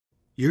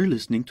You're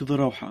listening to the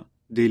Rawha,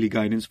 Daily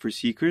Guidance for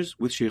Seekers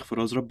with Shaykh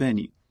Faraz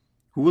Rabbani,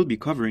 who will be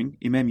covering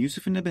Imam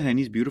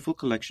Nabahani's beautiful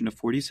collection of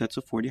 40 sets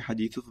of 40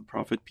 hadith of the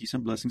Prophet, peace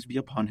and blessings be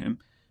upon him,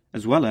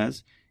 as well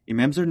as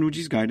Imam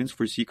Zarnuji's guidance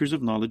for seekers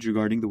of knowledge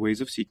regarding the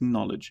ways of seeking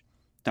knowledge.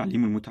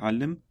 تعليم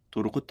المتعلم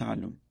طرق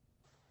التعلم.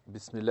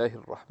 بسم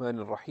الله الرحمن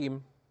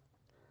الرحيم.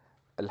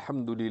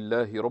 الحمد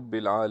لله رب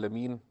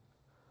العالمين.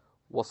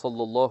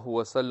 وصلى الله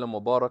وسلم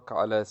وبارك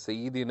على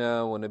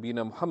سيدنا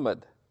ونبينا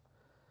محمد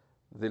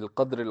ذي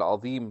القدر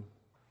العظيم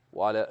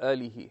وعلى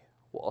آله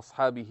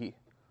وأصحابه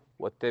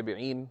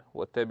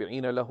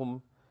والتابعين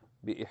لهم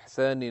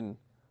بإحسان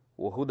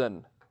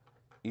وهدى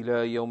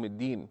إلى يوم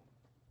الدين.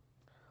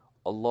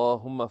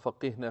 اللهم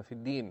فقهنا في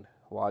الدين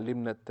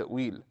وعلمنا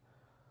التأويل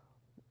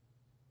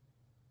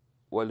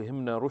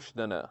والهمنا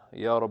رشدنا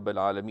يا رب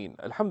العالمين.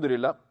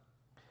 Alhamdulillah,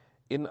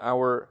 in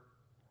our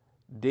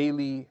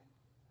daily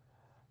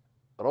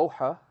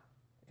Rawha,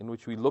 in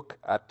which we look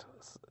at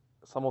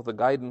some of the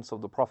guidance of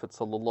the Prophet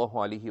sallallahu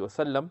alaihi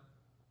wasallam,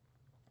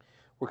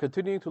 we're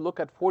continuing to look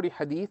at 40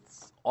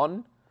 hadiths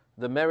on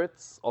the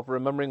merits of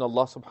remembering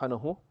Allah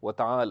subhanahu wa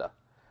ta'ala.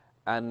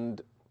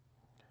 And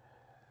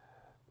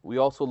we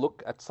also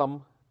look at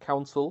some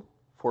counsel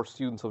for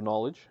students of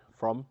knowledge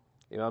from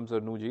Imam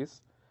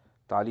Zarnuji's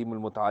Ta'lim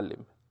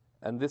al-Muta'allim.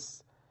 And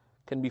this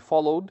can be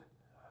followed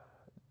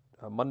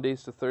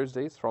Mondays to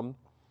Thursdays from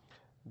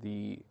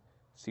the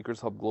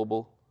Seekers Hub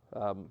Global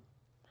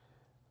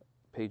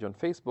page on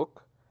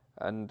Facebook.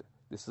 And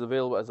this is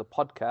available as a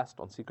podcast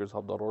on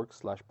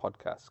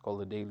seekershub.org/podcast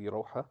called the Daily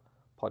Rawha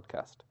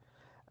Podcast.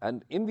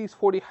 And in these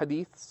 40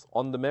 hadiths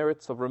on the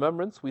merits of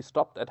remembrance, we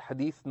stopped at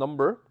hadith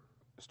number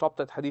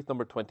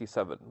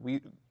 27.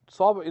 We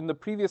saw in the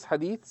previous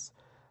hadiths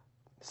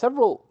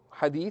several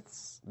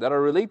hadiths that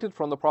are related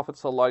from the Prophet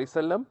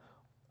ﷺ,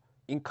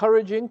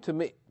 encouraging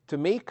to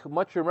make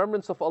much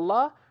remembrance of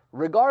Allah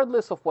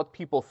regardless of what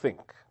people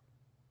think.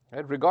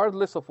 Right?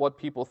 Regardless of what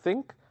people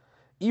think,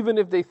 even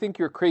if they think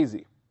you're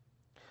crazy.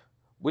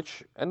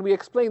 And we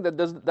explained that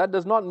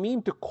does not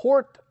mean to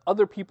court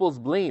other people's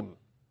blame.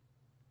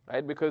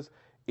 Right? Because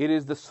it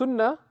is the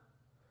sunnah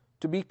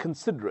to be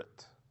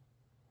considerate.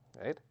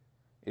 Right?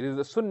 It is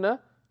the sunnah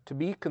to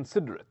be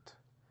considerate.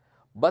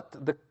 But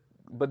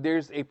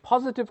there's a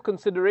positive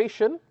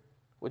consideration,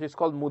 which is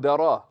called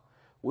mudara,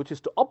 which is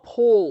to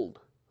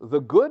uphold the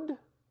good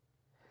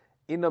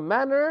in a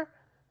manner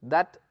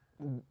that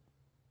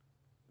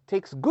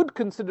takes good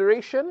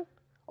consideration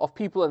of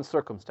people and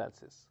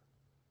circumstances.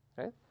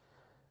 Okay?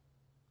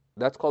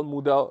 That's called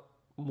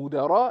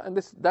mudara, and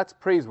that's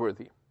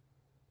praiseworthy.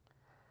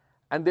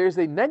 And there's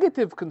a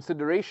negative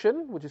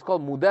consideration, which is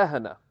called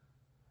mudahana,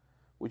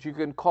 which you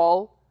can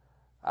call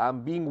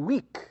being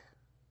weak,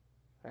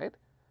 right?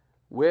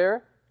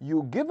 Where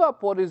you give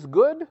up what is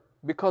good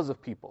because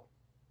of people.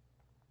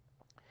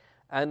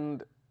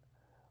 And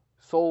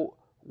so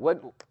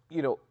one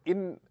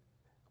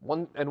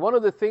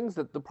of the things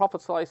that the Prophet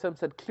ﷺ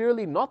said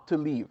clearly not to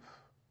leave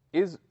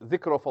is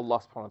dhikr of Allah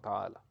subhanahu wa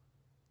ta'ala.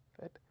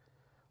 Right?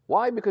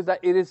 Why? Because that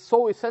it is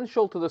so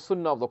essential to the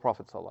sunnah of the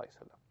Prophet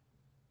ﷺ.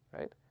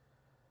 Right?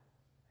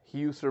 He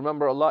used to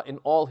remember Allah in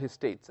all his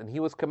states, and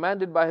he was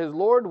commanded by his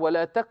Lord,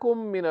 وَلَا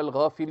تَكُمْ مِنَ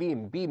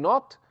الْغَافِلِينَ, be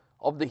not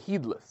of the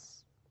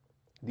heedless.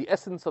 The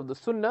essence of the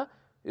sunnah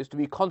is to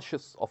be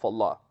conscious of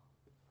Allah.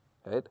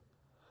 Right?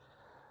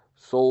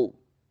 So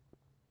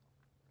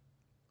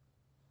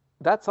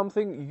that's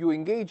something you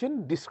engage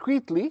in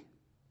discreetly.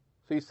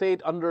 So you say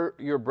it under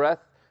your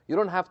breath. You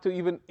don't have to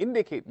even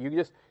indicate. You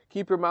just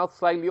keep your mouth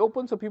slightly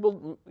open so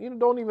people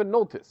don't even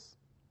notice.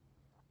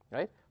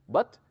 Right?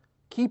 But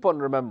keep on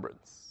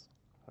remembrance.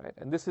 Right?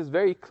 And this is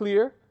very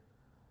clear.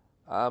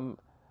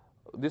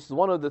 This is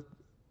one of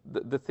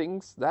the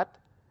things that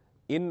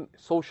in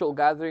social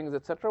gatherings,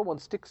 etc., one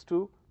sticks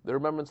to the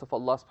remembrance of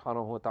Allah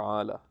subhanahu wa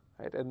ta'ala.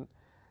 Right? And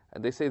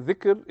they say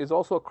dhikr is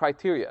also a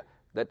criteria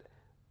that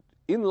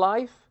in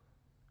life,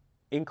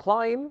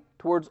 incline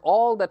towards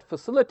all that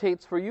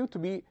facilitates for you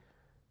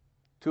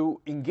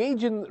to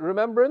engage in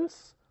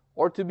remembrance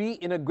or to be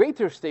in a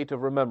greater state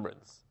of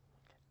remembrance,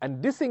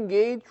 and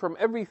disengage from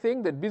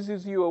everything that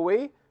busies you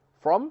away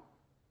from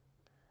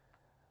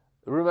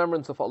the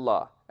remembrance of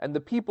Allah, and the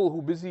people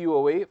who busy you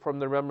away from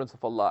the remembrance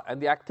of Allah,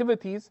 and the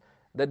activities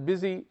that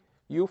busy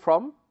you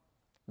from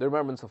the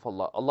remembrance of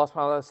Allah. Allah subhanahu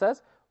wa ta'ala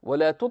says,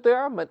 وَلَا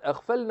تُطِعْ مَنْ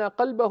أَغْفَلْنَا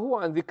قَلْبَهُ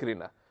عَنْ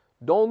ذِكْرِنَا.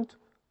 Don't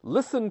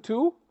listen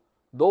to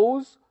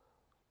those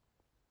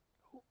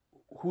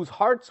whose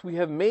hearts we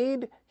have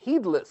made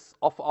heedless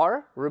of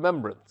our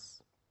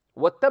remembrance.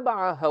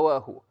 وَاتَّبَعَ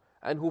هَوَاهُ,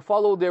 and who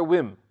follow their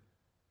whim.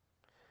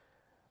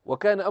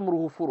 وَكَانَ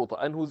أَمْرُهُ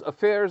فُرُطًا, and whose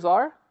affairs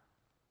are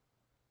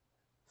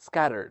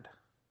scattered.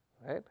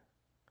 Right?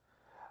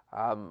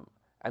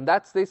 And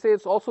they say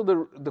it's also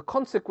the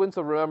consequence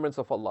of remembrance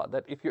of Allah,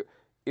 that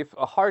if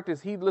a heart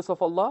is heedless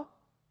of Allah,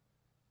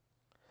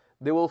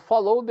 they will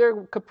follow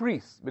their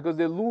caprice, because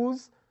they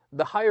lose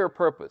the higher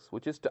purpose,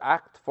 which is to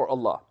act for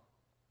Allah.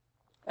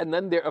 And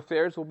then their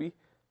affairs will be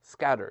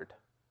scattered.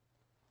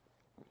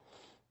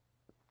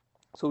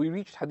 So we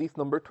reached hadith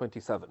number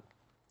 27.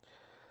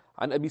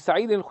 عن أبي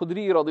سعيد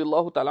الخدري رضي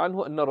الله تعالى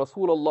عنه أن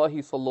رسول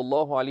الله صلى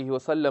الله عليه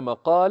وسلم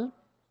قال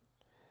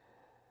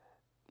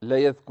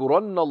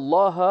ليذكرن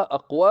الله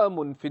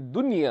أقوام في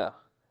الدنيا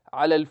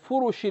على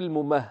الفرش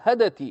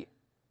الممهدة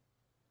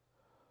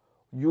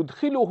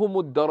يدخلهم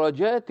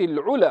الدرجات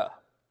العلى.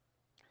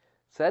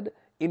 Said,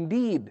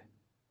 indeed,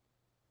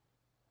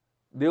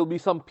 there will be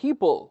some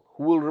people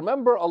who will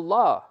remember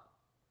Allah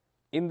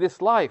in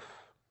this life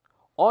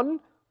on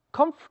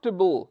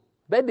comfortable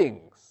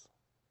beddings.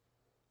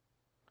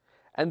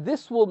 And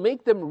this will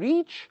make them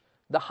reach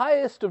the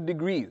highest of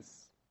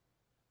degrees.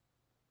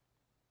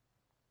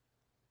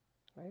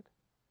 Right?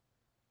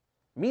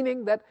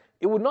 Meaning that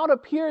it would not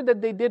appear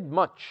that they did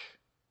much,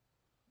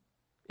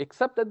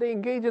 except that they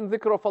engage in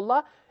dhikr of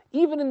Allah,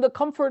 even in the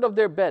comfort of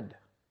their bed.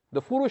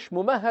 The furush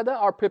mumahada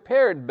are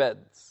prepared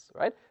beds,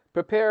 right?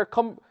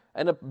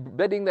 And a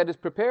bedding that is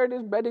prepared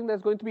is bedding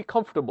that's going to be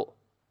comfortable.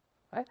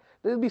 Right?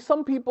 There'll be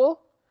some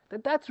people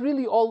that's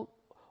really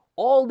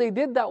all they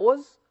did that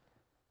was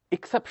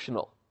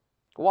exceptional.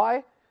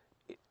 Why?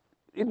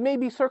 It may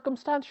be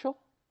circumstantial,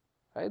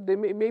 right? They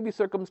may be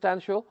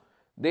circumstantial.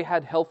 They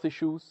had health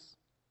issues.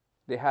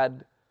 They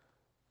had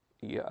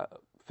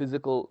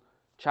physical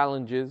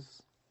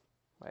challenges,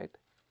 right?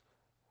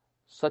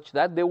 Such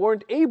that they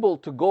weren't able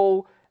to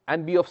go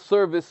and be of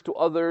service to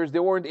others. They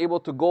weren't able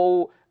to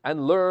go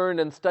and learn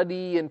and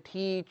study and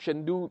teach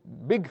and do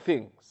big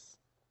things,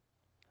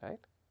 right?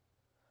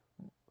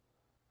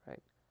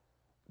 Right.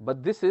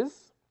 But this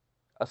is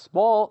a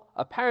small,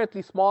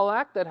 apparently small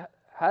act that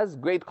has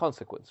great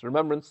consequence.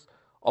 Remembrance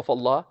of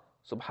Allah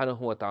subhanahu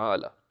wa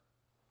ta'ala.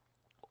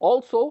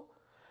 Also,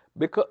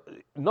 because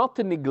not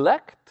to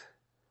neglect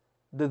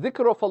the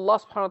dhikr of Allah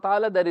subhanahu wa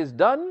ta'ala that is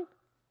done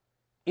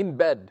in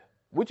bed.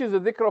 Which is the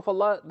dhikr of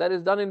Allah that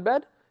is done in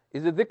bed?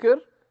 Is the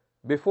dhikr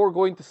before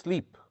going to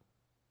sleep,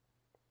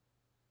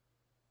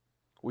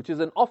 which is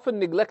an often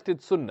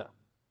neglected sunnah.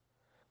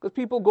 Because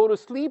people go to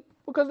sleep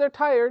because they're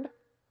tired,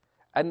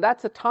 and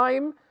that's a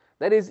time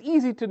that is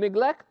easy to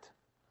neglect,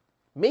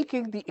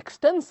 making the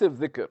extensive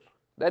dhikr,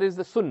 that is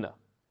the sunnah.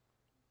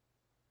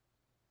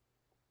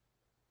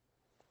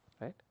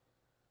 Right?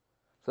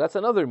 So that's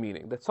another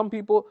meaning, that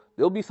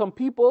there'll be some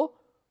people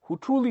who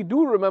truly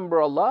do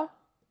remember Allah,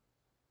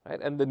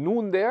 right? And the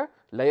noon there,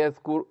 la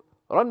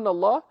yadhkuranna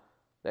Allah,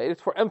 that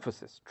is for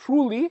emphasis.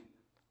 Truly,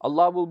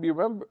 Allah will be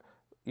remembered.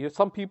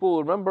 Some people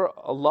will remember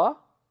Allah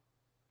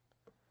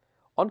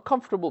on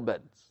comfortable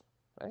beds,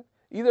 right?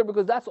 Either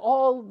because that's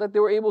all that they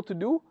were able to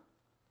do,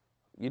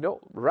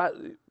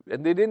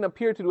 and they didn't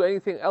appear to do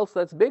anything else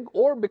that's big,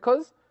 or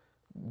because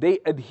they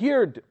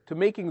adhered to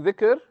making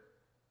dhikr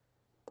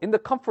in the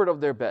comfort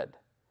of their bed,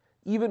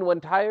 even when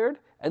tired,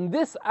 and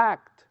this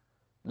act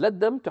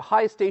led them to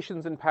high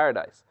stations in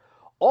paradise.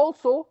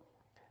 Also,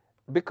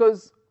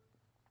 because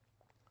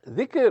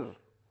dhikr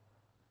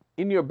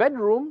in your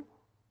bedroom,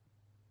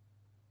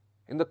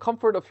 in the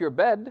comfort of your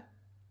bed,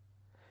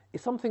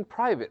 is something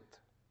private.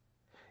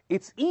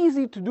 It's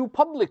easy to do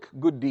public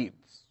good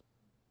deeds,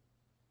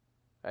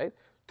 right?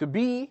 To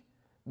be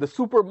the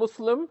super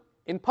Muslim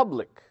in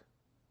public.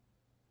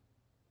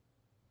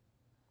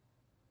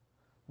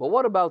 But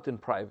what about in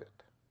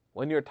private?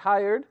 When you're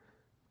tired,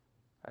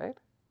 right?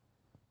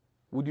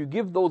 Would you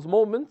give those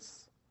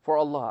moments for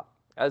Allah?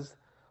 As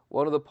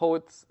one of the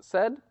poets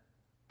said,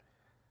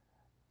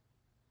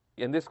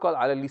 and this is called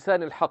ala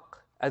lisan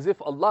al-haq, as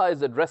if Allah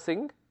is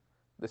addressing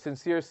the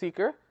sincere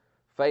seeker.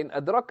 فإن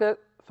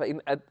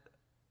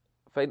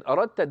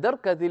أردت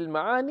درك ذي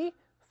المعاني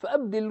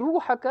فأبدل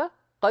روحك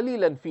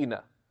قليلا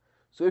فينا.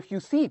 So if you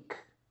seek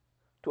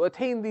to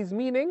attain these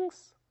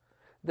meanings,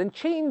 then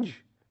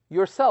change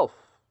yourself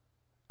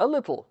a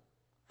little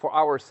for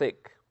our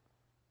sake.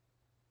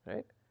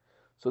 Right?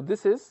 So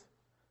this is,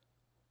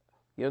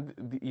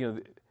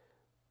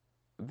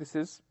 this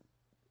is,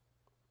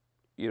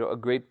 a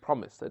great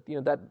promise that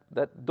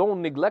that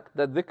don't neglect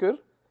that dhikr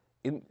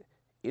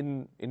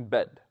in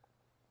bed,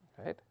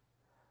 right?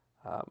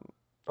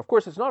 Of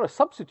course, it's not a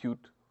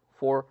substitute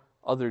for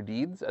other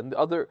deeds, and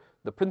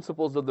the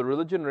principles of the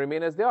religion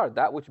remain as they are.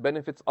 That which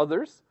benefits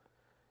others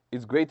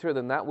is greater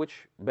than that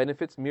which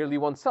benefits merely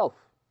oneself.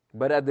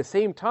 But at the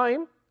same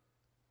time,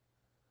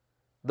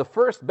 the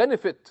first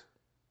benefit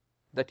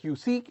that you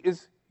seek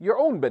is your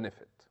own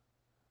benefit,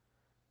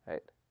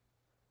 right?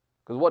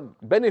 Because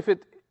what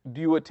benefit do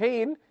you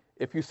attain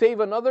if you save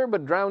another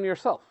but drown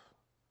yourself?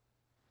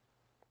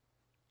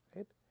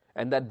 Right?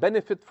 And that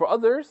benefit for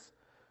others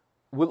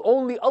will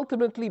only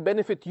ultimately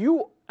benefit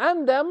you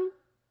and them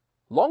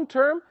long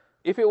term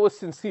if it was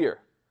sincere.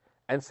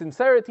 And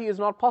sincerity is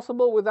not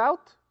possible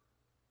without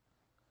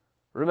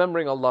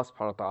remembering Allah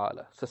subhanahu wa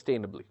ta'ala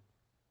sustainably.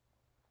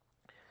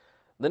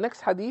 The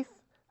next hadith,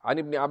 عن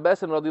ابن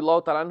عباس رضي الله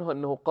تعالى عنه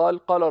أنه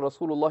قال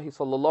رسول الله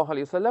صلى الله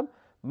عليه وسلم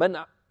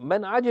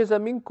من عجز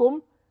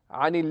منكم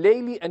عن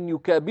الليل أن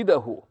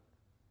يكابده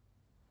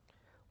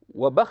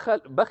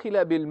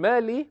وبخل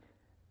بالمال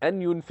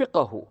أن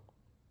ينفقه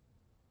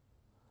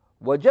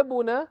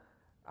وجبن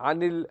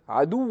عن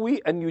العدو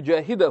أن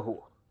يجاهده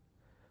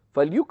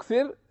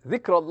فليكثر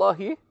ذكر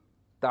الله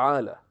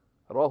تعالى.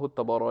 Rahu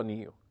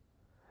Tabarani.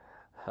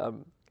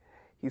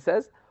 He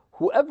says,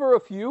 whoever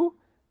of you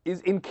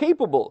is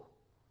incapable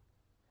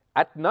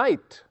at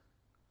night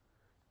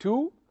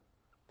to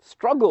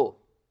struggle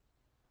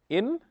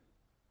in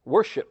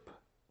worship,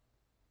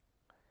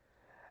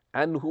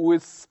 and who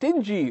is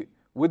stingy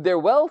with their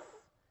wealth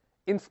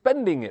in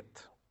spending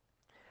it,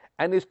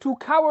 and is too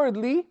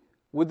cowardly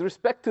with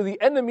respect to the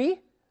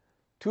enemy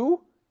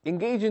to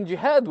engage in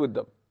jihad with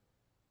them,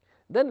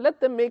 then let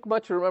them make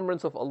much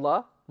remembrance of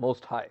Allah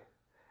Most High.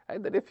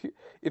 And that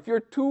if you're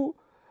too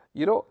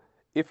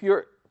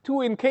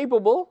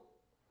incapable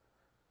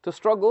to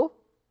struggle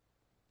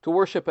to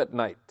worship at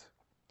night,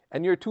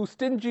 and you're too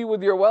stingy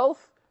with your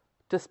wealth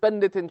to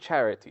spend it in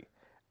charity,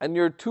 and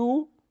you're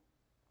too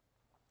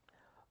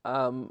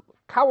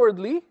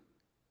cowardly,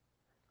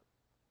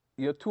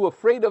 you're too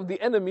afraid of the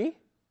enemy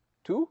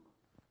to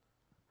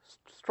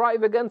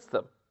strive against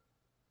them,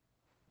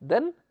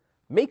 then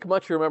make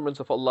much remembrance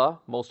of Allah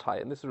Most High.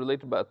 And this is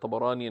related by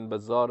Tabarani and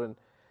Bazzar and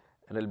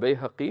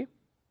Al-Bayhaqi.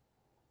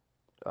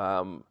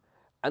 And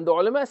the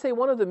ulama say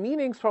one of the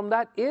meanings from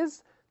that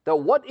is that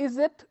what is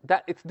it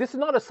that this is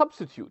not a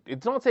substitute.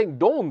 It's not saying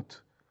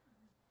don't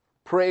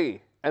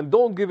pray and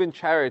don't give in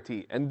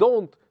charity and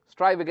don't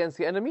strive against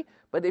the enemy,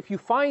 but if you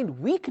find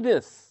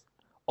weakness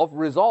of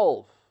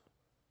resolve,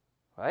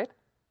 right?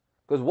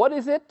 Because what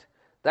is it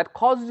that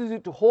causes you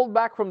to hold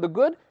back from the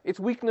good? It's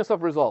weakness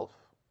of resolve.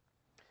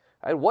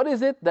 And what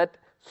is it that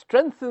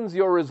strengthens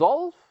your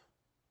resolve?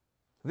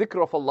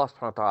 Dhikr of Allah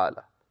subhanahu wa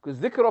ta'ala. Because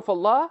dhikr of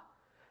Allah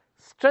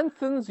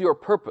strengthens your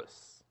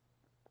purpose.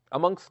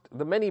 Amongst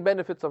the many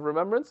benefits of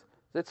remembrance,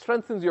 it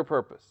strengthens your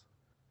purpose.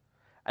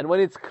 And when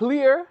it's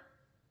clear,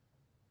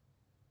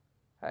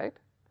 right?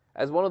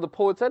 As one of the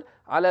poets said,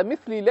 عَلَى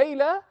مِثْلِ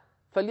لَيْلَى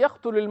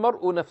فَلْيَقْتُلِ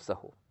الْمَرْءُ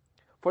نَفْسَهُ.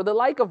 For the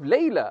like of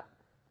Layla,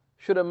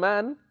 should a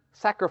man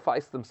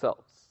sacrifice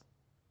themselves.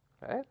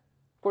 Right?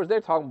 Of course,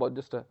 they're talking about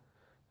just a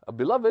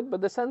beloved,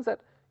 but the sense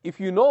that if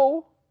you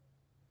know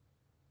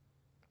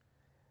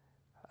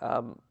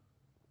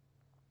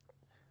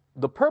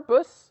the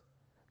purpose,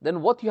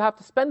 then what you have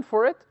to spend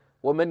for it,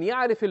 وَمَنْ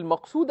يَعْرِفِ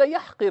الْمَقْصُودَ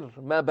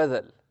يَحْقِرْ مَا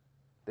بَذَلْ.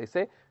 They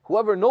say,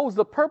 whoever knows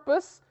the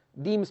purpose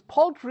deems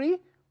paltry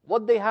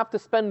what they have to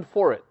spend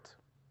for it.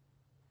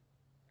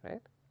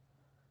 Right?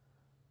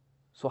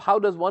 So how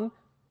does one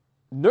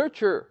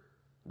nurture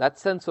that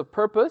sense of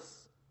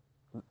purpose?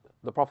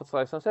 The Prophet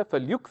ﷺ said,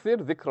 فَلْيُكْثِرْ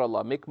ذِكْرَ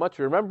اللَّهِ. Make much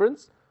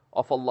remembrance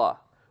of Allah.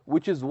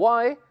 Which is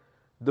why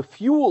the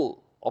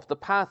fuel of the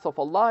path of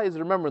Allah is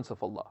remembrance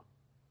of Allah.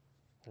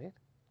 Right?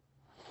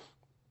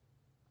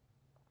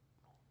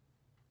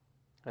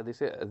 And they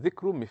say,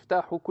 ذِكْرُ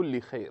مِفْتَاحُ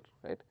كُلِّ خَيْرٍ.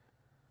 Right?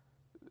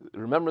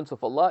 Remembrance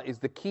of Allah is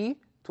the key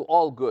to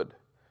all good.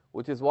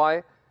 Which is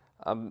why,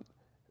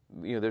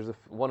 there's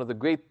one of the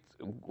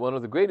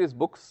greatest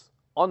books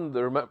on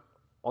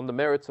the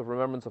merits of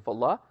remembrance of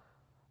Allah,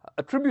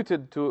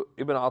 attributed to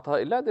Ibn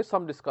Ata'illah. There's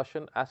some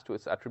discussion as to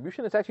its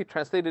attribution. It's actually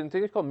translated into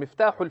English called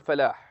Miftahul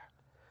Falah,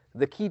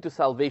 the key to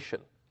salvation.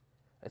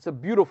 It's a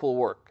beautiful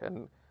work,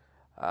 and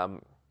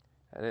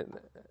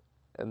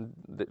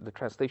the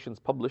translation's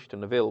published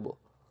and available.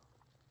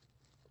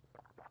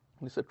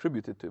 It's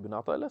attributed to Ibn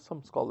Ata'illah.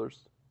 Some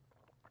scholars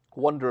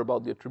wonder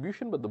about the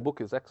attribution, but the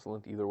book is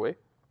excellent either way.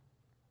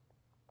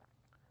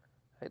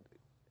 Right?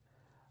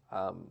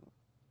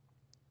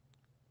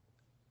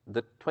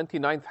 The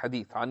 29th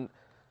hadith, عن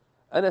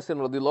أنس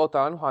رضي الله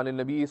عنه عن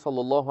النبي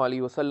صلى الله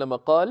عليه وسلم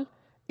قال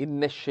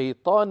إن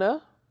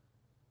الشيطان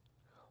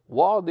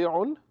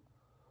واضع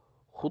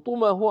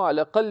خطمه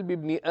على قلب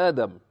ابن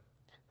آدم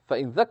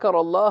فإن ذكر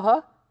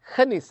الله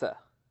خنس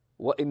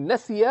وإن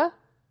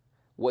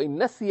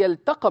نسي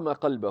التقم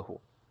قلبه.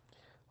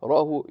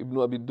 رواه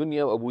ابن أبي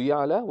الدنيا وأبو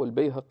يعلى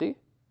والبيهقي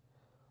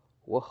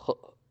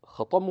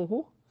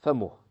وخطمه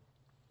فمه.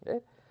 Okay?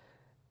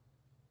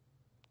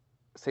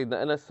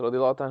 Sayyidina Anas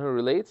radiallahu anhu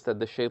relates that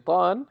the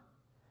Shaytan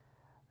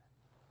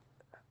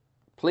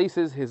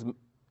places his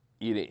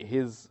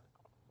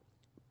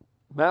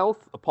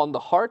mouth upon the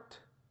heart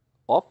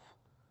of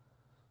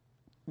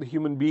the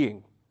human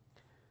being.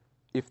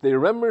 If they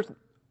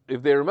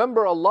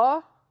remember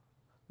Allah,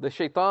 the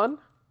Shaytan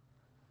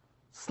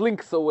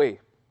slinks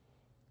away.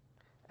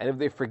 And if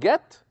they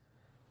forget,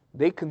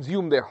 they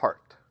consume their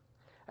heart.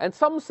 And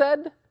some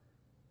said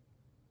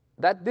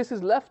that this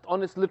is left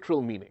on its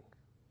literal meaning.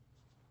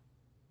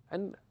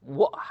 And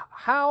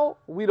how,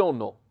 we don't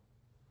know.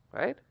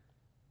 Right?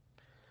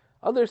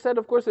 Others said,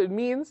 of course, it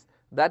means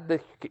that the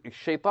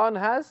Shaitan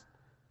has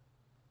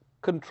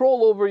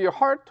control over your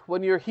heart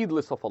when you're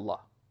heedless of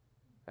Allah.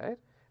 Right?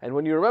 And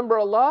when you remember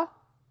Allah,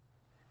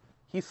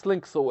 he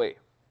slinks away.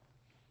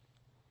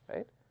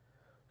 Right?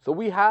 So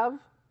we have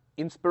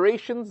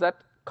inspirations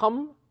that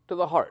come to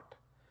the heart.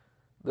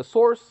 The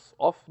source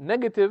of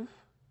negative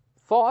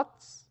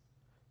thoughts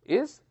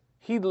is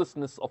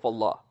heedlessness of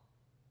Allah.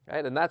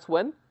 Right? And that's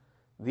when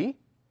the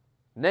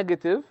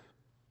negative,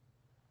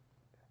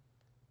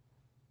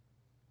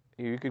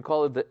 you could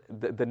call it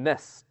the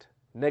nest,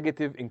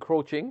 negative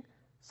encroaching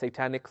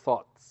satanic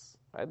thoughts.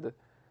 Right?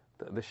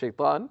 The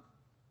Shaitan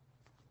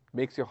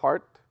makes your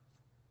heart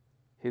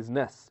his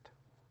nest,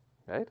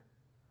 right?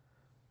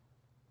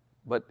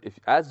 But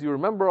as you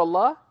remember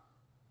Allah,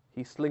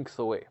 he slinks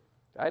away,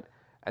 right?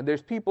 And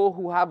there's people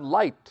who have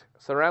light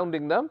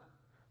surrounding them,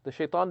 the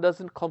shaitan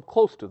doesn't come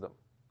close to them,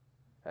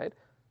 right?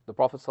 The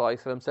Prophet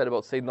ﷺ said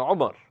about Sayyidina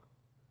Umar,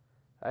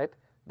 right?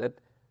 That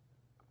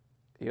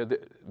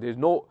there's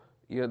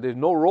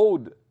no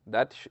road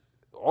that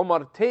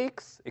Umar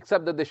takes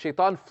except that the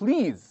shaitan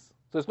flees.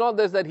 So it's not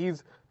that he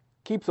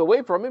keeps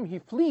away from him, he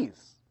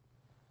flees,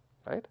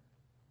 right?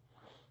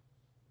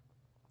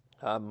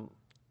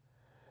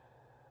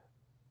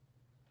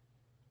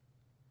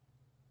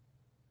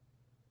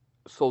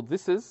 So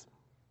this is,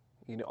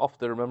 of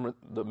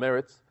the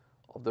merits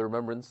of the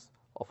remembrance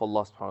of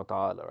Allah subhanahu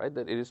wa ta'ala, right?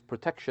 That it is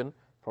protection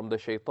from the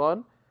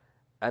shaitan,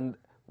 and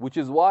which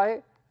is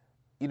why,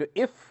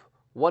 if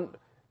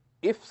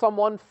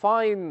someone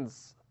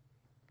finds,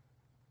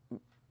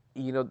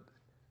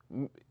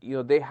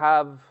 they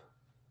have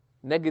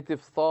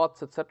negative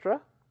thoughts,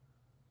 etc.,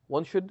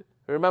 one should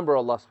remember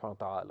Allah subhanahu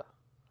wa ta'ala,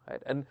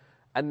 right?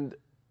 And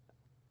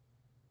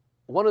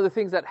one of the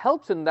things that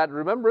helps in that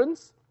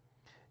remembrance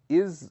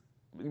is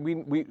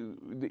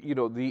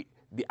the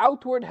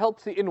outward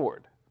helps the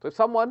inward. So if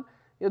someone,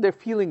 they're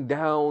feeling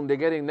down, they're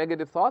getting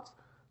negative thoughts,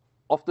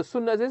 of the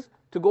sunnah is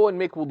to go and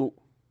make wudu.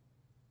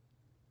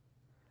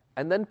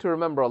 And then to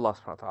remember Allah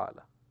subhanahu wa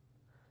ta'ala.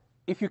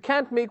 If you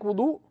can't make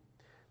wudu,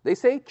 they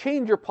say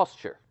change your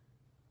posture.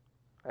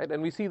 Right?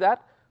 And we see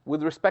that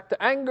with respect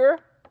to anger,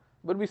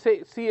 but we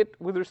see it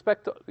with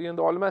respect to, the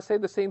ulama say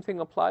the same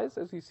thing applies,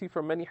 as you see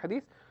from many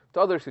hadith, to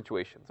other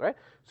situations, right?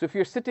 So if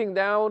you're sitting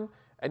down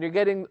and you're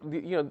getting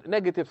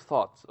negative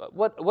thoughts,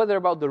 whether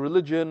about the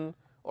religion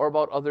or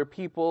about other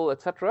people,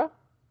 etc.,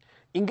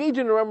 engage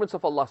in remembrance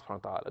of Allah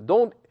subhanahu wa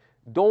ta'ala.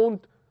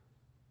 Don't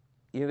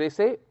they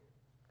say,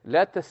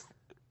 لا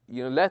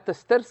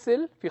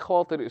تسترسل في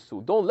خواطر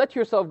السوء. Don't let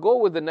yourself go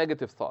with the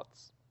negative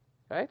thoughts,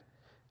 right?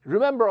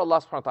 Remember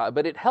Allah subhanahu wa ta'ala,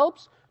 but it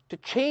helps to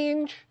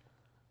change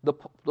the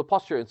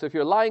posture. And so if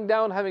you're lying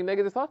down having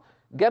negative thoughts,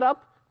 get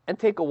up and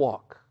take a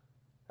walk,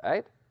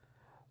 right?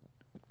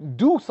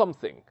 Do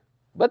something,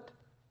 but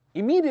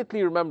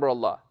immediately remember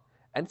Allah.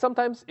 And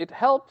sometimes it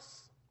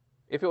helps,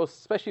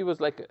 especially if it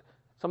was like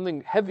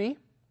something heavy,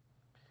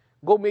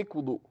 go make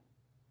wudu,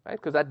 right?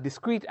 Because that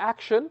discrete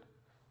action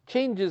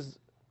changes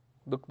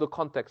the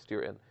context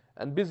you're in,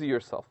 and busy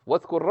yourself.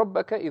 وَاذْكُرْ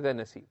رَبَّكَ إِذَا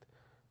نَسِيتَ.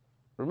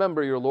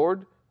 Remember your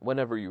Lord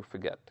whenever you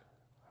forget.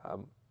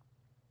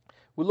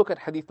 We'll look at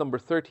hadith number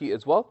 30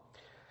 as well.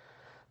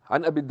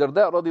 عن أبي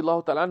الدرداء رضي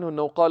الله تعالى عنه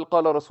أنه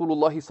قال رسول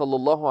الله صلى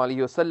الله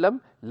عليه وسلم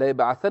لا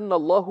يبعثن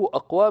الله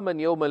أقواما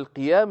يوم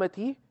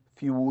القيامة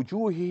في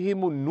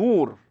وجوههم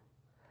النور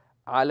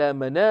على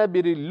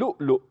منابر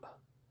اللؤلؤ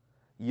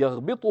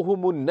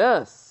يغبطهم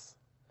الناس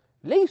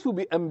ليسوا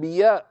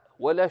بأنبياء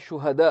ولا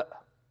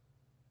شهداء.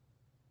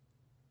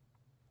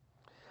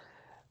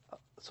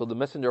 So the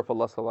Messenger of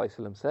Allah صلى الله عليه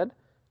وسلم said,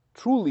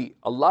 truly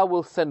Allah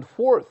will send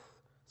forth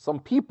some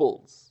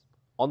peoples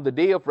on the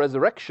day of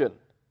resurrection.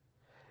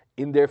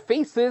 In their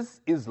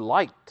faces is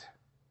light.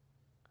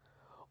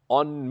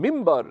 On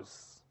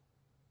mimbars,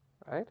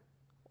 right?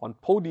 On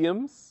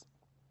podiums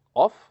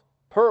of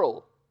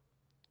pearl.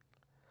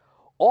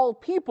 All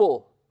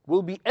people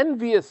will be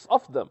envious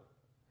of them,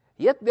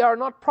 yet they are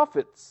not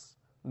prophets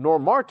nor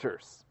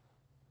martyrs.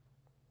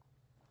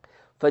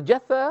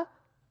 فجثى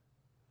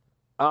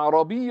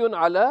أعرابي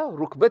على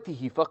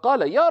ركبته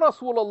فقال يا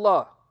رسول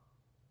الله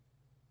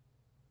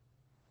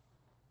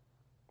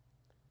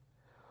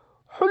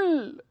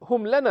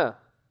حلهم لنا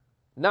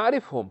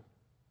نعرفهم.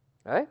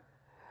 Right?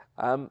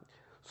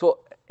 So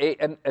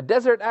a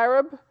desert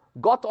Arab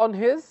got on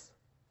his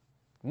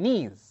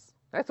knees.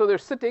 Right? So they're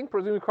sitting,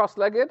 presumably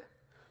cross-legged.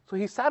 So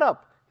he sat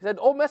up. He said,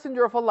 "O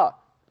Messenger of Allah,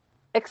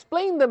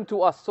 explain them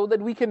to us so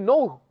that we can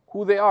know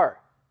who they are."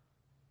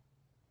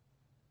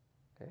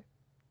 Okay?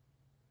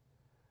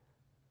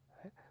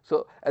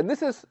 So, and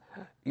this is,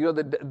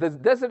 the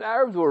desert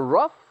Arabs were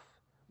rough,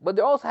 but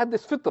they also had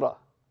this fitrah,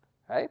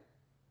 right?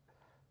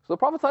 So the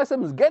Prophet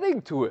ﷺ is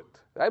getting to it,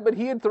 right? But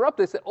he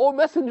interrupted. He said, "Oh,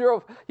 Messenger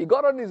of..." He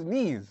got on his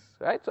knees,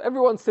 right? So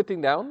everyone's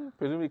sitting down,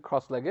 presumably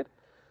cross-legged.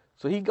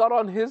 So he got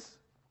on his.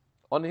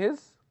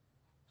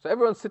 So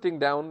everyone's sitting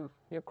down,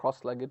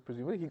 cross-legged,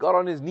 presumably. He got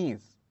on his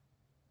knees,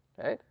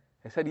 right?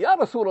 He said, "Ya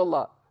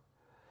Rasulullah,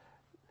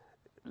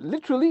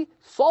 literally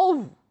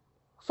solve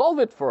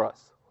it for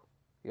us.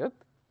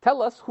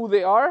 Tell us who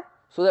they are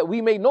so that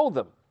we may know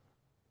them,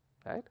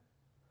 right?"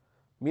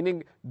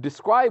 Meaning,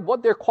 describe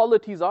what their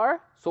qualities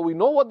are, so we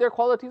know what their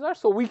qualities are,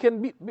 so we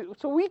can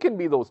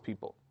be those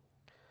people.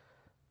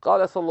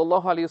 قال صلى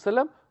الله عليه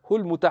وسلم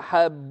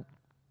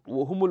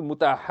وهم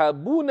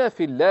المتحابون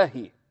في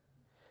الله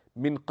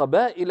من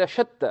قبائل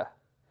شتى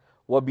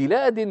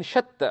وبلاد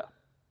شتى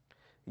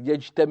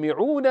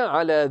يجتمعون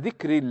على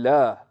ذكر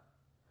الله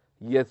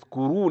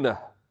يذكرونه.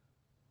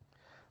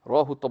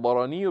 رواه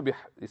الطبراني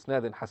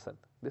بإسناد حسن.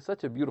 This is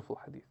such a beautiful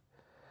hadith.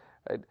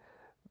 Right?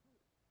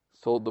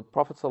 So the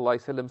Prophet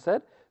ﷺ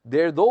said,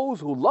 they're those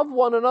who love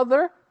one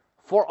another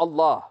for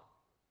Allah.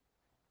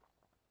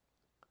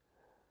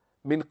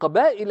 min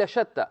قبائل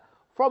شتى,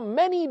 from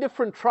many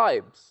different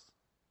tribes,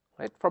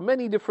 right? From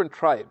many different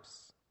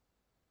tribes.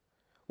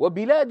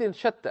 وبلاد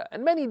شتى,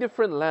 and many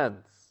different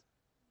lands,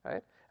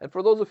 right? And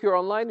for those of you who are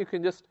online, you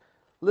can just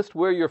list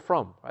where you're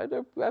from, right?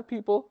 We have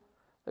people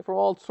from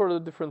all sort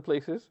of different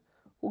places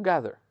who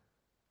gather,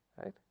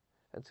 right?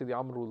 And Sidi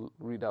Amr will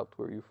read out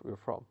where you're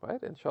from,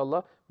 right?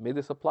 Inshallah, may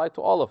this apply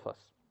to all of us,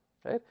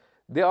 right?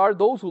 They are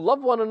those who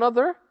love one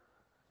another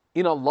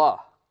in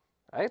Allah,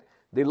 right?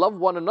 They love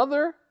one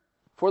another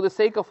for the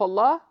sake of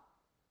Allah,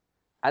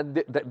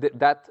 and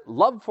that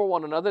love for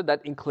one another,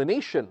 that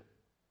inclination,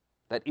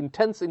 that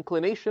intense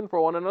inclination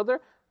for one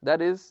another,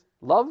 that is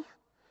love.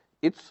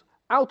 It's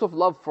out of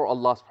love for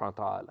Allah subhanahu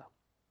wa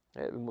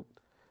ta'ala,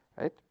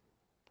 right?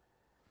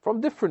 From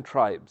different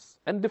tribes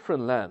and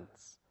different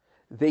lands,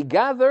 they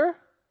gather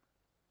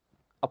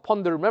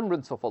upon the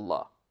remembrance of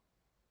Allah,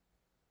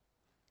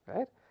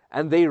 right?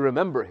 And they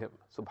remember Him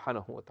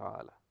subhanahu wa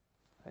ta'ala,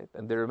 right?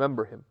 And they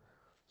remember Him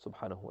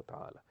subhanahu wa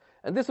ta'ala.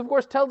 And this, of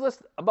course, tells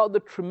us about the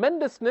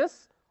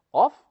tremendousness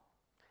of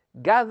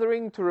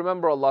gathering to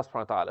remember Allah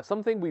subhanahu wa ta'ala.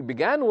 Something we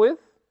began with,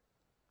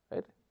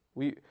 right?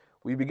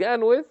 We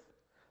began with,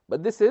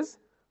 but this is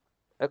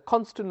a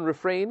constant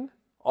refrain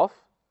of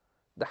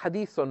the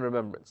hadiths on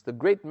remembrance. The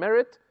great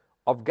merit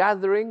of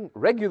gathering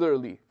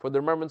regularly for the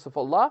remembrance of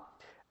Allah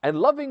and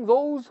loving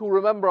those who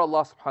remember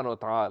Allah subhanahu wa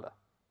ta'ala,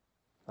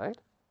 right?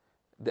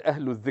 The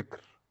Ahlul Dhikr,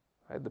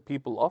 right? The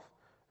people of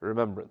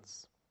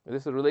remembrance. And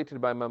this is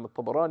related by Imam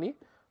Tabarani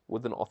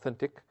with an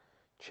authentic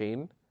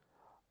chain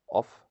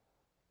of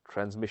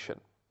transmission.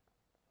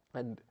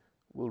 And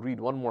we'll read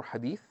one more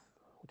hadith,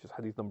 which is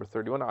hadith number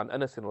 31, عن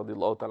أنس رضي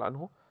الله تعالى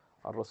عنه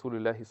عن رسول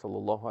الله صلى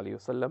الله عليه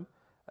وسلم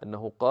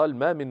أنه قال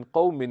ما من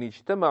قوم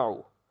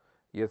اجتمعوا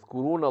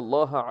يذكرون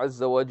الله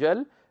عز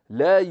وجل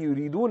لا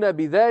يريدون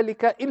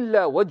بذلك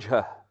إلا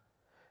وجهه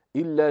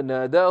إلا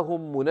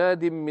ناداهم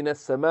مناد من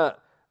السماء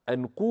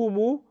أن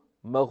قوموا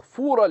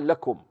مغفورا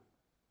لكم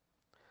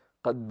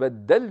قد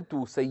بدلت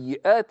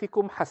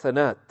سيئاتكم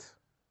حسنات.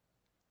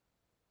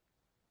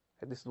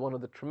 And this is one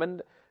of the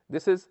tremendous,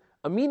 this is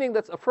a meaning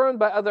that's affirmed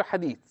by other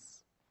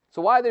hadiths.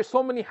 So why are there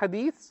so many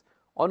hadiths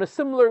on a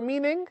similar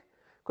meaning?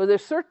 Because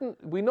there's certain,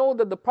 we know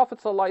that the Prophet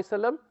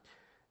ﷺ,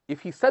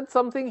 if he said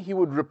something, he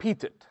would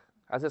repeat it,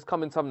 as has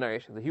come in some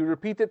narrations. He would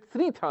repeat it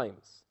 3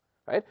 times,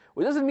 right?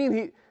 Which doesn't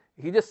mean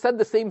he just said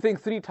the same thing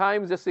 3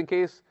 times just in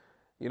case,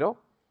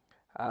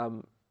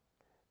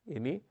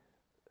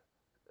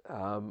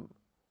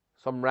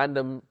 some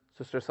random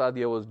Sister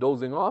Sadia was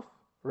dozing off.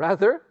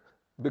 Rather,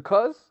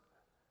 because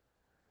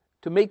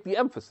to make the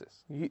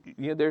emphasis.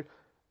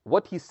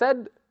 What he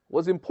said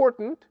was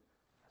important,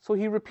 so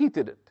he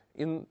repeated it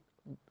in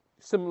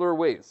similar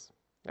ways.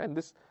 And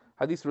this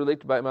hadith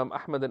related by Imam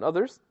Ahmad and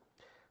others,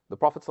 the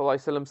Prophet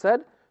ﷺ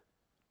said,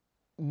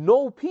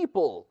 no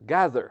people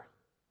gather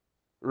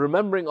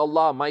remembering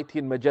Allah mighty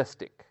and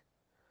majestic,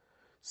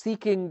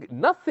 seeking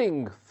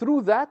nothing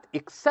through that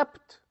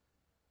except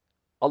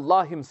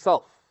Allah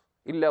Himself,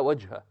 illa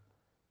wajha,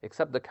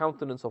 except the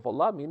countenance of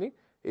Allah, meaning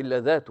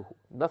illa dhatuhu,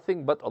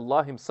 nothing but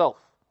Allah Himself,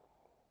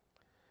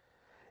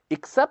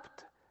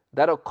 except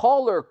that a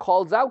caller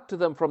calls out to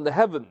them from the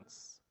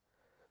heavens,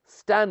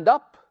 stand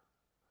up,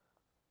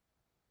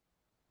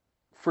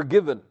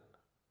 forgiven.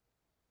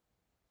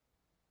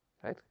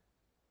 Right?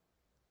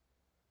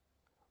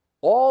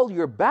 All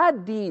your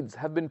bad deeds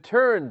have been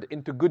turned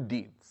into good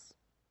deeds.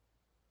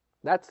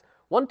 That's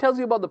one tells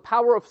you about the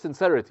power of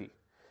sincerity.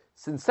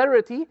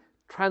 Sincerity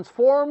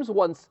transforms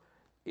one's.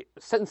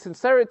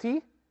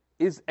 Sincerity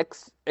is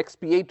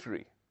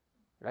expiatory,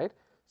 right?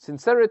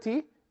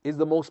 Sincerity is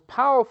the most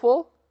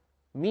powerful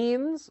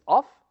means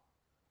of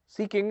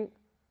seeking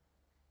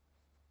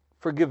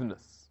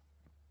forgiveness.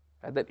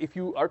 And that if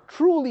you are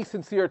truly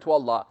sincere to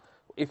Allah,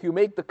 if you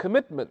make the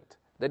commitment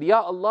that,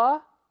 Ya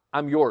Allah,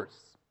 I'm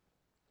yours,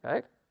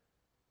 right?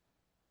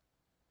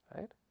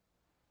 Right?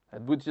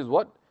 And which is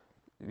what?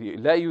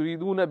 لا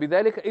يريدون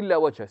بذلك إلا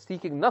وجهه,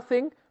 seeking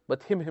nothing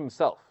but Him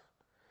Himself.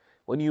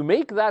 When you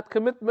make that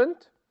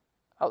commitment,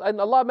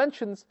 and Allah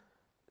mentions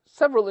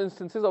several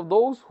instances of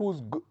those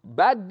whose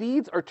bad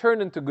deeds are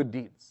turned into good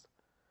deeds.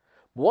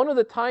 One of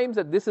the times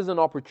that this is an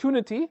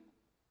opportunity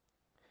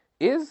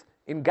is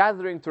in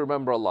gathering to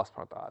remember Allah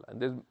subhanahu wa ta'ala.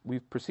 And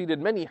we've preceded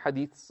many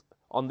hadiths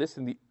on this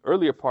in the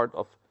earlier part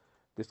of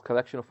this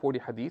collection of 40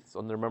 hadiths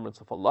on the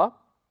remembrance of Allah.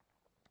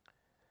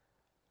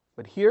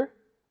 But here,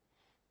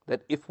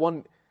 that if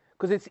one,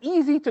 because it's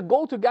easy to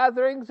go to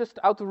gatherings just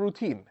out of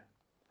routine.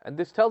 And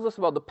this tells us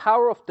about the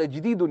power of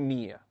tajdidun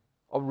niyyah,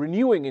 of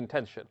renewing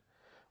intention.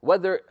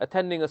 Whether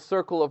attending a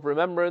circle of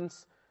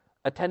remembrance,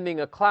 attending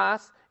a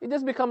class, it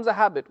just becomes a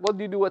habit. What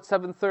do you do at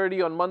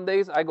 7:30 on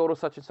Mondays? I go to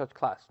such and such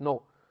class.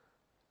 No.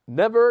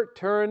 Never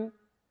turn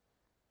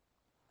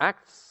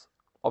acts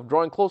of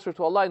drawing closer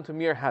to Allah into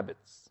mere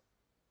habits.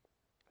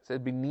 It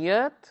said,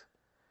 بِالنِّيَّاتِ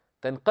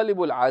تَنْقَلِبُ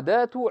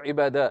الْعَادَاتُ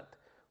عِبَادَاتِ.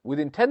 With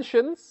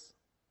intentions,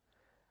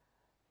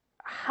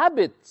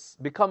 habits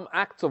become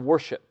acts of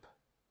worship.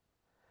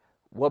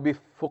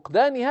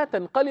 وَبِفُقْدَانِهَا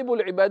تَنْقَلِبُ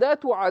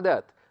الْعِبَادَاتُ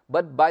عَادَاتِ.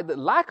 But by the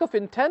lack of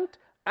intent,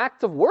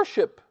 acts of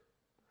worship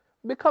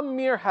become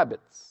mere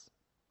habits.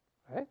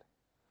 Right?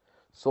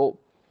 So,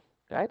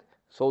 right?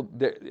 So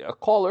a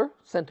caller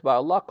sent by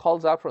Allah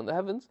calls out from the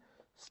heavens,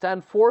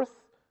 stand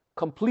forth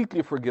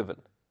completely forgiven.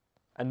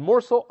 And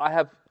more so, I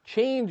have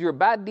changed your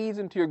bad deeds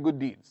into your good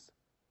deeds.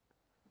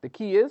 The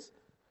key is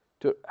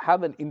to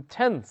have an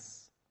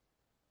intense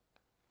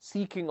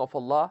seeking of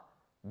Allah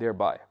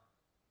thereby.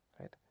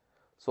 Right?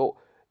 So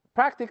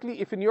practically,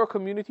 if in your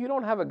community you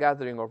don't have a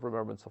gathering of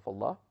remembrance of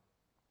Allah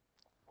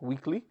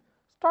weekly,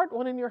 start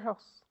one in your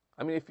house.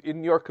 I mean, if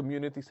in your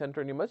community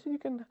center in your masjid, you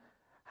can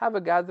have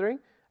a gathering,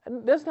 and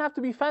it doesn't have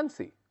to be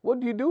fancy. What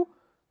do?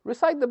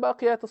 Recite the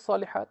baqiyat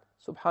al-salihat.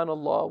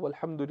 Subhanallah,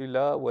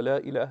 walhamdulillah, wa la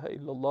ilaha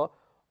illallah,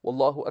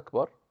 wallahu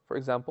akbar, for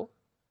example,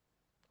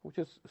 which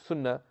is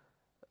sunnah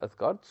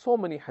adhkar. So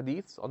many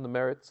hadiths on the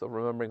merits of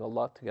remembering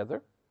Allah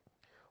together.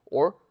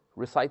 Or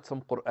recite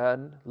some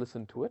Quran,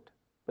 listen to it.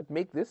 But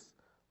make this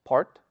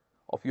part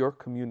of your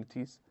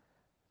community's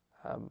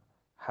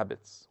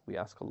habits. We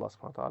ask Allah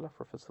subhanahu wa ta'ala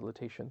for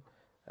facilitation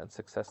and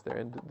success there.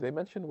 And they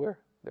mention where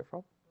they're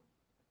from.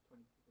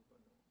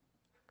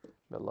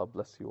 May Allah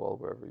bless you all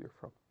wherever you're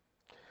from.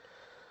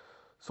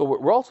 So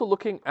we're also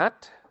looking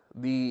at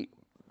the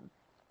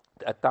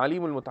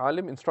Ta'aleem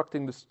al-Muta'allim,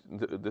 instructing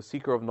the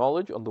seeker of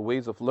knowledge on the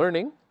ways of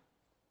learning.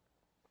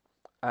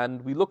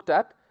 And we looked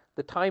at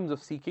the times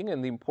of seeking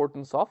and the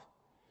importance of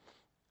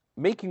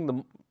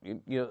making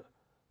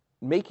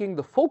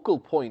the focal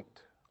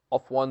point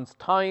of one's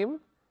time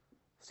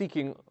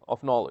seeking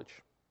of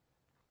knowledge.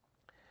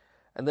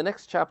 And the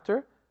next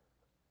chapter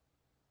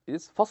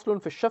is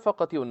Faslun fi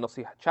Shafaqati wal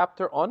Nasiha,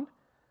 chapter on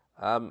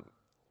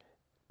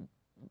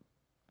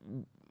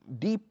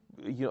deep,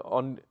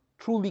 on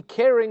truly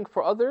caring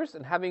for others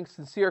and having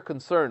sincere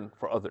concern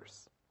for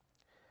others.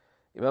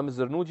 Imam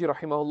Zarnuji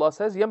rahimahullah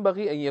says,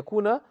 ينبغي أن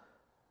يكون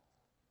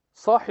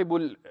صاحب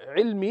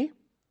العلم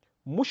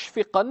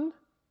مشفقا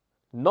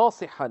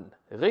ناصحا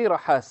غير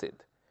حاسد.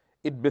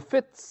 It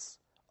befits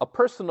a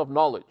person of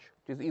knowledge,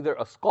 which is either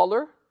a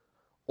scholar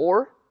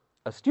or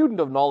a student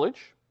of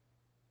knowledge,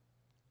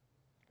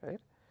 right,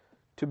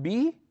 to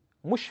be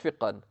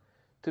mushfiqan,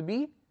 to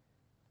be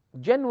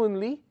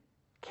genuinely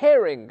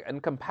caring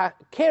and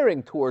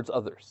caring towards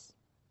others,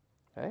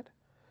 right?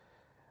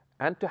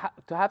 And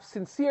to have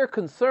sincere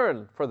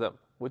concern for them,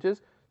 which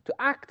is to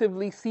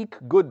actively seek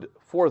good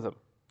for them.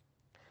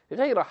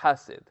 غير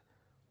حاسد,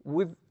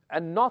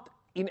 and not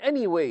in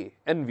any way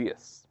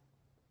envious.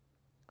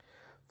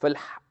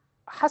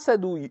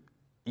 فالحسد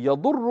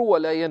يضر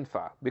ولا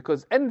ينفع,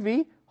 because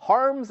envy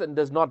harms and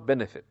does not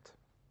benefit.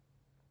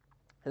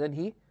 And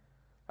then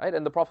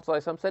and the Prophet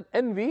ﷺ said,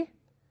 envy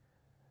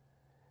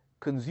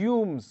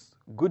consumes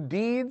good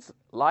deeds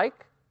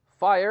like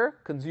fire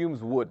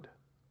consumes wood.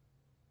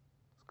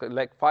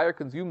 Like fire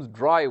consumes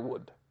dry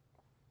wood.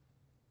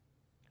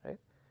 Right?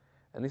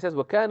 And he says,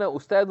 وَكَانَ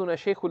أُسْتَاذُنَا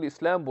شَيْخُ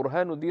الْإِسْلَامِ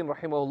بُرْهَانُ الدِّينِ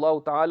رحمه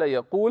الله تعالى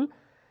يقول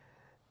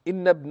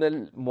إن ابن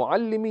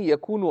المعلم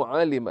يكون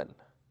عالما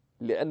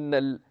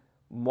لأن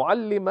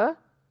المعلم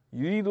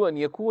يريد أن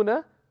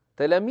يكون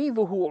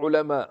تلاميذه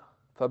علماء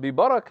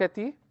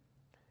فببركة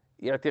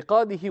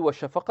اعتقاده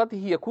وشفقته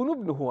يكون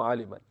ابنه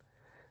عالما.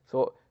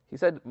 So he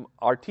said,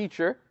 our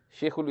teacher,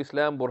 Shaykh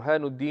al-Islam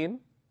Burhanuddin,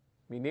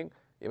 meaning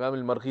Imam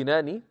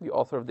al-Marghinani, the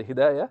author of the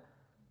Hidayah,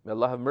 may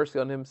Allah have mercy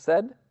on him,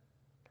 said,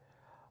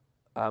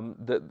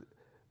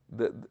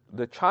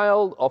 the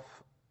child of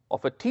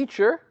a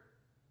teacher,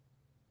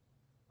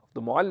 of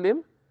the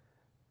muallim,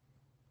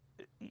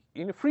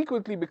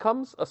 frequently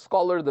becomes a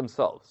scholar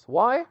themselves.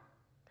 Why?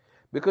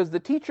 Because the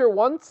teacher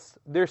wants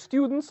their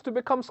students to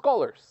become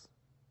scholars,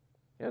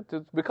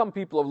 to become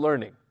people of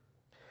learning.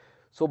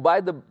 So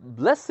by the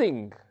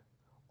blessing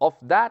of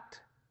that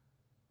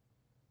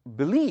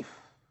belief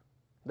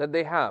that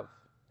they have,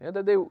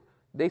 that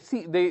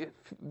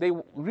they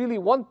really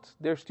want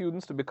their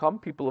students to become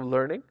people of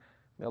learning.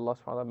 May Allah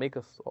subhanahu wa ta'ala make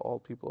us all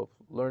people of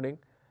learning.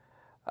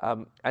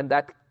 And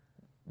that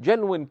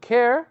genuine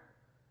care,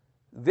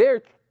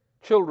 their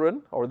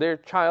children or their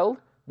child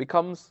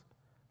becomes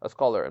a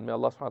scholar. And may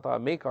Allah subhanahu wa ta'ala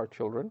make our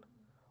children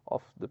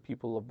of the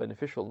people of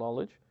beneficial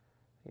knowledge,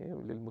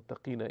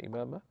 لِلْمُتَّقِينَ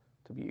إِمَامًا,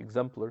 to be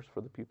exemplars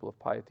for the people of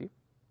piety.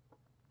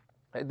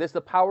 And there's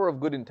the power of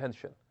good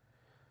intention.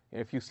 And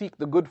if you seek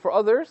the good for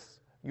others,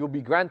 you'll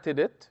be granted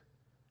it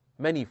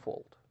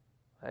manyfold.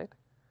 Right?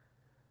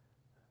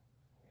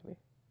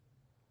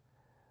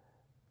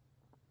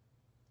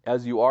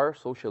 As you are,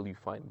 so shall you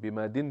find.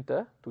 بِمَا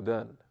دِنْتَ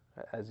تُدَانْ.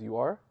 As you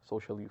are, so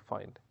shall you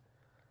find.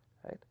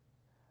 Right?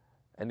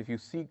 And if you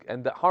seek,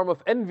 and the harm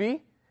of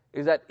envy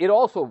is that it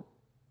also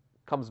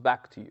comes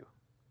back to you.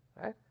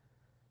 Right?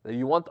 That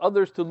you want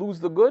others to lose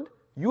the good,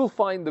 you'll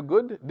find the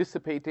good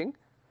dissipating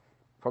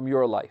from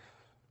your life.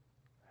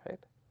 Right?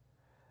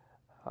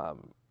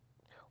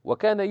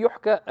 وكان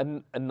يحكى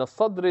أن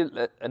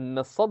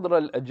الصدر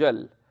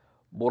الأجل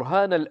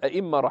برهان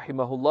الأئمة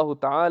رحمه الله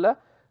تعالى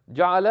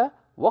جعل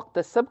وقت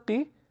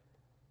السبق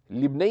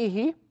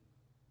لابنيه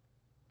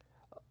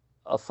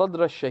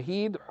الصدر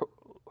الشهيد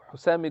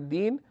حسام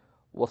الدين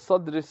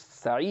والصدر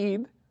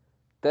السعيد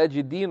تاج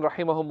الدين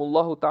رحمهم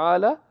الله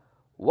تعالى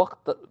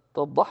وقت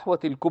الضحوة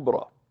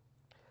الكبرى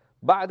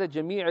بعد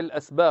جميع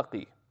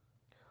الأسباق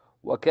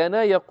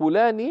وكانا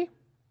يقولان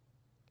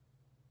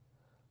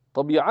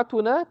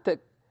طبيعتنا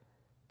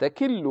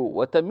تكل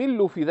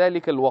وتمل في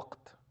ذلك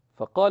الوقت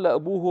فقال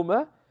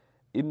أبوهما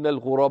إن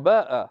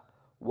الغرباء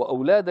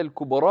وأولاد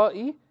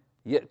الكبراء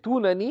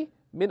يأتونني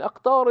من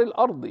أقطار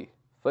الأرض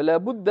فلا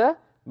بد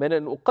من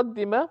أن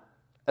أقدم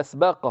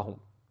أسباقهم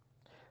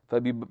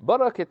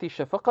فببركة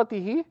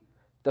شفقته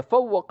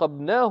تفوق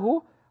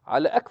ابناه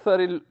على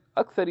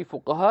أكثر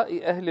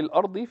فقهاء أهل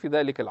الأرض في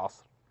ذلك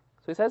العصر.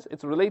 So he says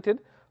it's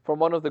related from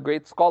one of the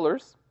great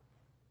scholars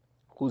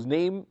whose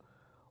name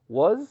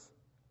was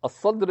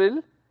As-Sadr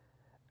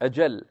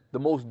al-Ajal, the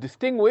most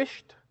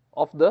distinguished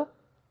of the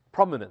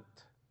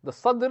prominent. The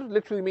Sadr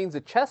literally means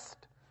a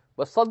chest,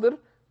 but Sadr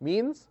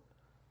means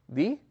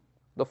the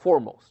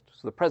foremost.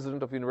 So the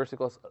president of the university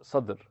calls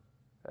Sadr,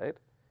 right?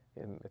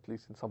 At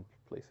least in some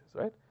places,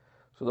 right?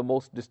 So the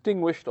most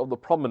distinguished of the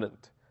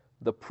prominent,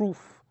 the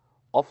proof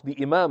of the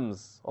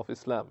Imams of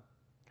Islam.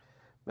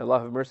 May Allah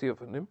have mercy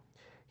upon him.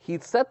 He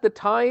set the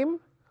time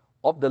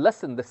of the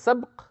lesson, the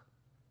sabq,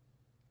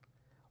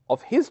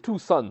 of his two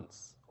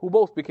sons, who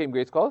both became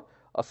great scholars,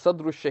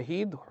 As-Sadr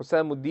al-Shahid,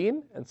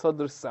 Husamuddin, and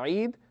Sadr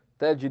al-Sa'id,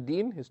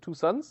 Tajuddin, his two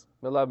sons,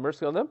 may Allah have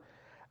mercy on them,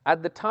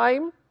 at the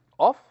time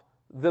of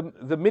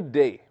the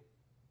midday,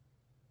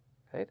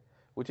 right?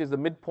 Which is the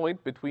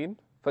midpoint between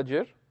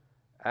Fajr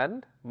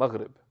and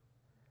Maghrib.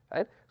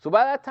 Right? So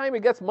by that time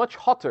it gets much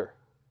hotter.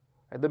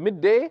 At the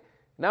midday,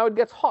 now it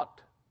gets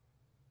hot.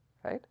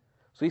 Right?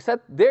 So he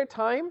set their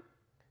time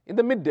in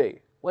the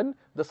midday, when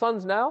the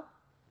sun's now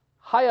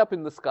high up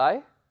in the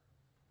sky.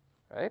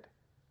 Right?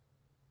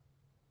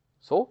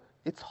 So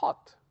it's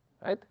hot.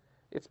 Right?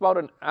 It's about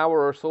an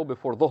hour or so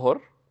before Dhuhr,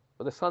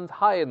 but the sun's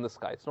high in the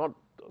sky. It's not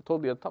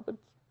totally on top,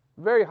 it's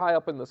very high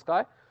up in the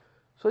sky.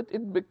 So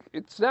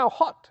it's now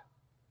hot.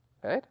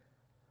 Right?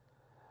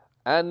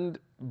 And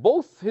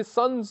both his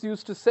sons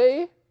used to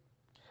say,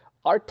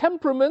 our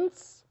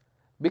temperaments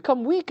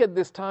become weak at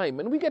this time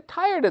and we get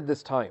tired at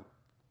this time.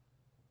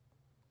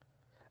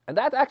 And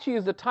that actually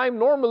is the time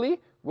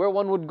normally where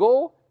one would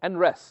go and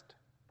rest.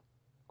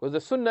 Because the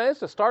sunnah is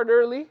to start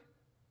early,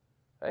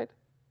 right?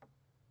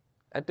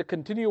 And to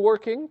continue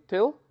working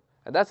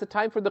and that's the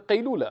time for the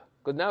qaylula.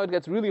 Because now it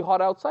gets really hot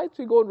outside,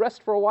 so you go and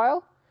rest for a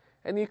while,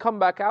 and you come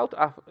back out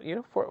after,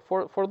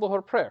 for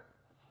Dhuhr prayer.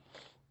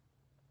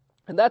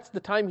 And that's the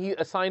time he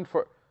assigned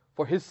for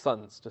his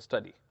sons to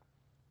study.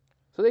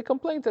 So they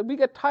complained that we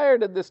get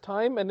tired at this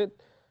time, and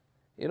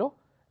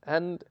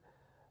and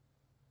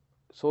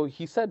so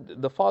he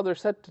said, the father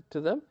said to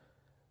them,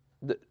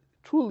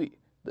 truly,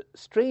 the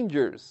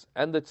strangers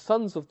and the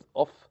sons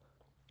of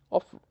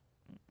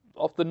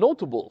the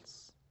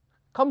notables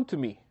come to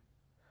me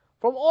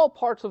from all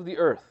parts of the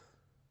earth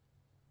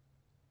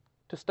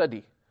to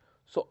study.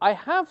 So I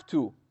have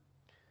to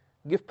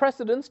give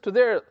precedence to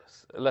their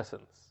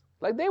lessons.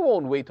 Like, they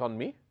won't wait on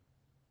me.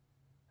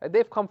 Like,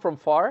 they've come from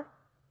far.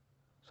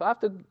 So I have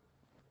to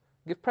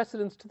give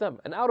precedence to them.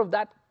 And out of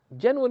that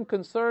genuine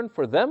concern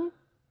for them,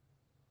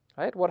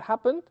 right, what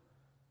happened?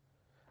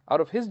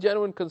 Out of his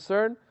genuine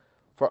concern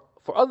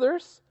for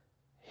others,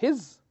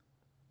 his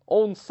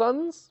own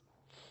sons,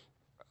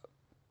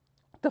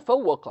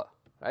 tafawwaqa,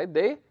 right?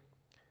 They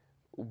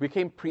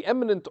became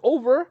preeminent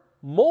over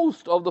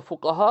most of the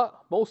fuqaha,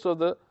 most of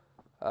the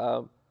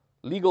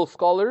legal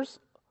scholars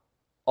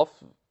of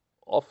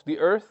the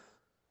earth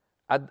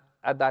at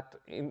that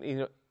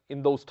in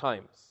those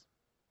times.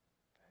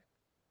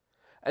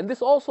 And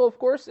this also, of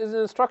course, is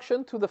an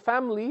instruction to the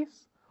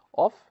families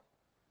of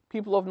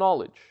people of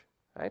knowledge,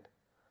 right?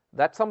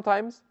 That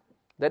sometimes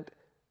that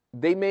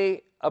they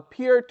may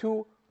appear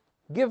to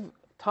give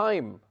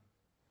time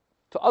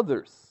to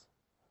others,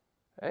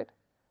 right?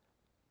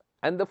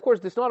 And of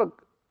course,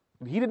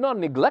 he did not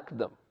neglect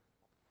them,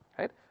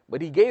 right?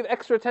 But he gave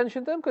extra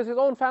attention to them because his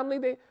own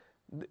family,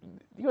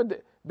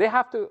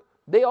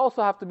 they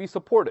also have to be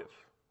supportive.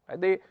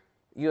 Right?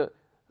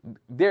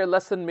 Their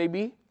lesson may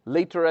be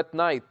later at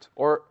night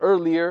or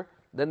earlier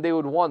than they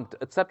would want,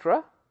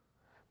 etc.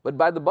 But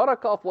by the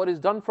barakah of what is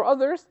done for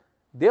others,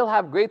 they'll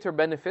have greater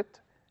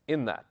benefit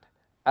in that.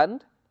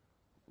 And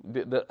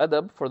the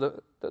adab for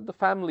the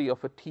family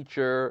of a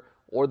teacher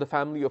or the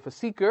family of a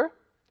seeker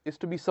is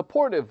to be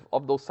supportive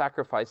of those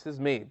sacrifices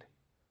made.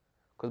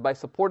 Because by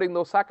supporting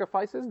those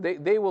sacrifices,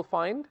 they will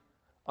find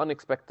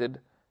unexpected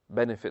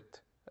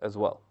benefit as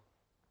well.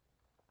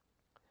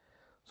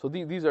 So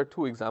these are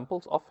two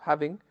examples of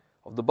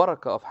the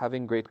barakah of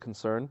having great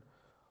concern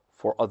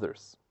for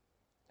others.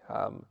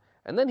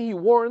 And then he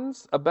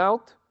warns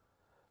about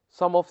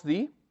some of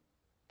the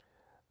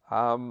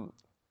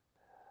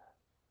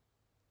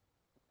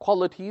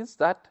qualities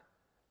that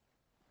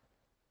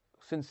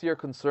sincere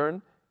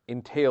concern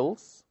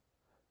entails,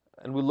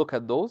 and we'll look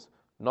at those,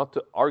 not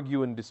to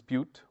argue and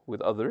dispute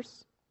with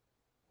others,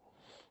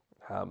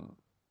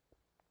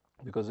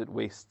 because it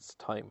wastes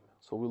time.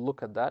 So we'll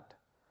look at that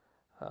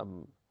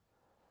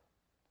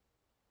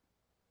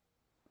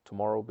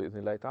tomorrow بإذن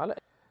الله تعالى.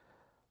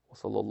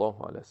 وصلى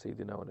الله على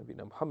سيدنا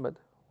ونبينا محمد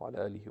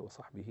وعلى آله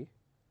وصحبه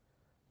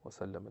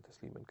وسلم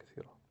تسليما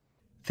كثيرا.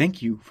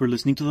 Thank you for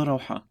listening to the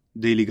Rawha,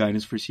 Daily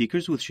Guidance for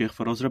Seekers with Shaykh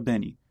Faraz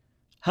Rabbani.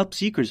 Help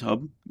Seekers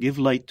Hub give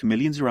light to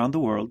millions around the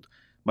world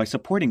by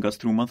supporting us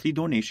through monthly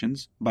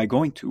donations by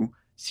going to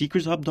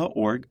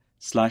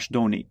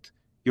seekershub.org/donate.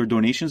 Your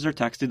donations are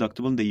tax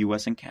deductible in the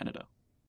US and Canada.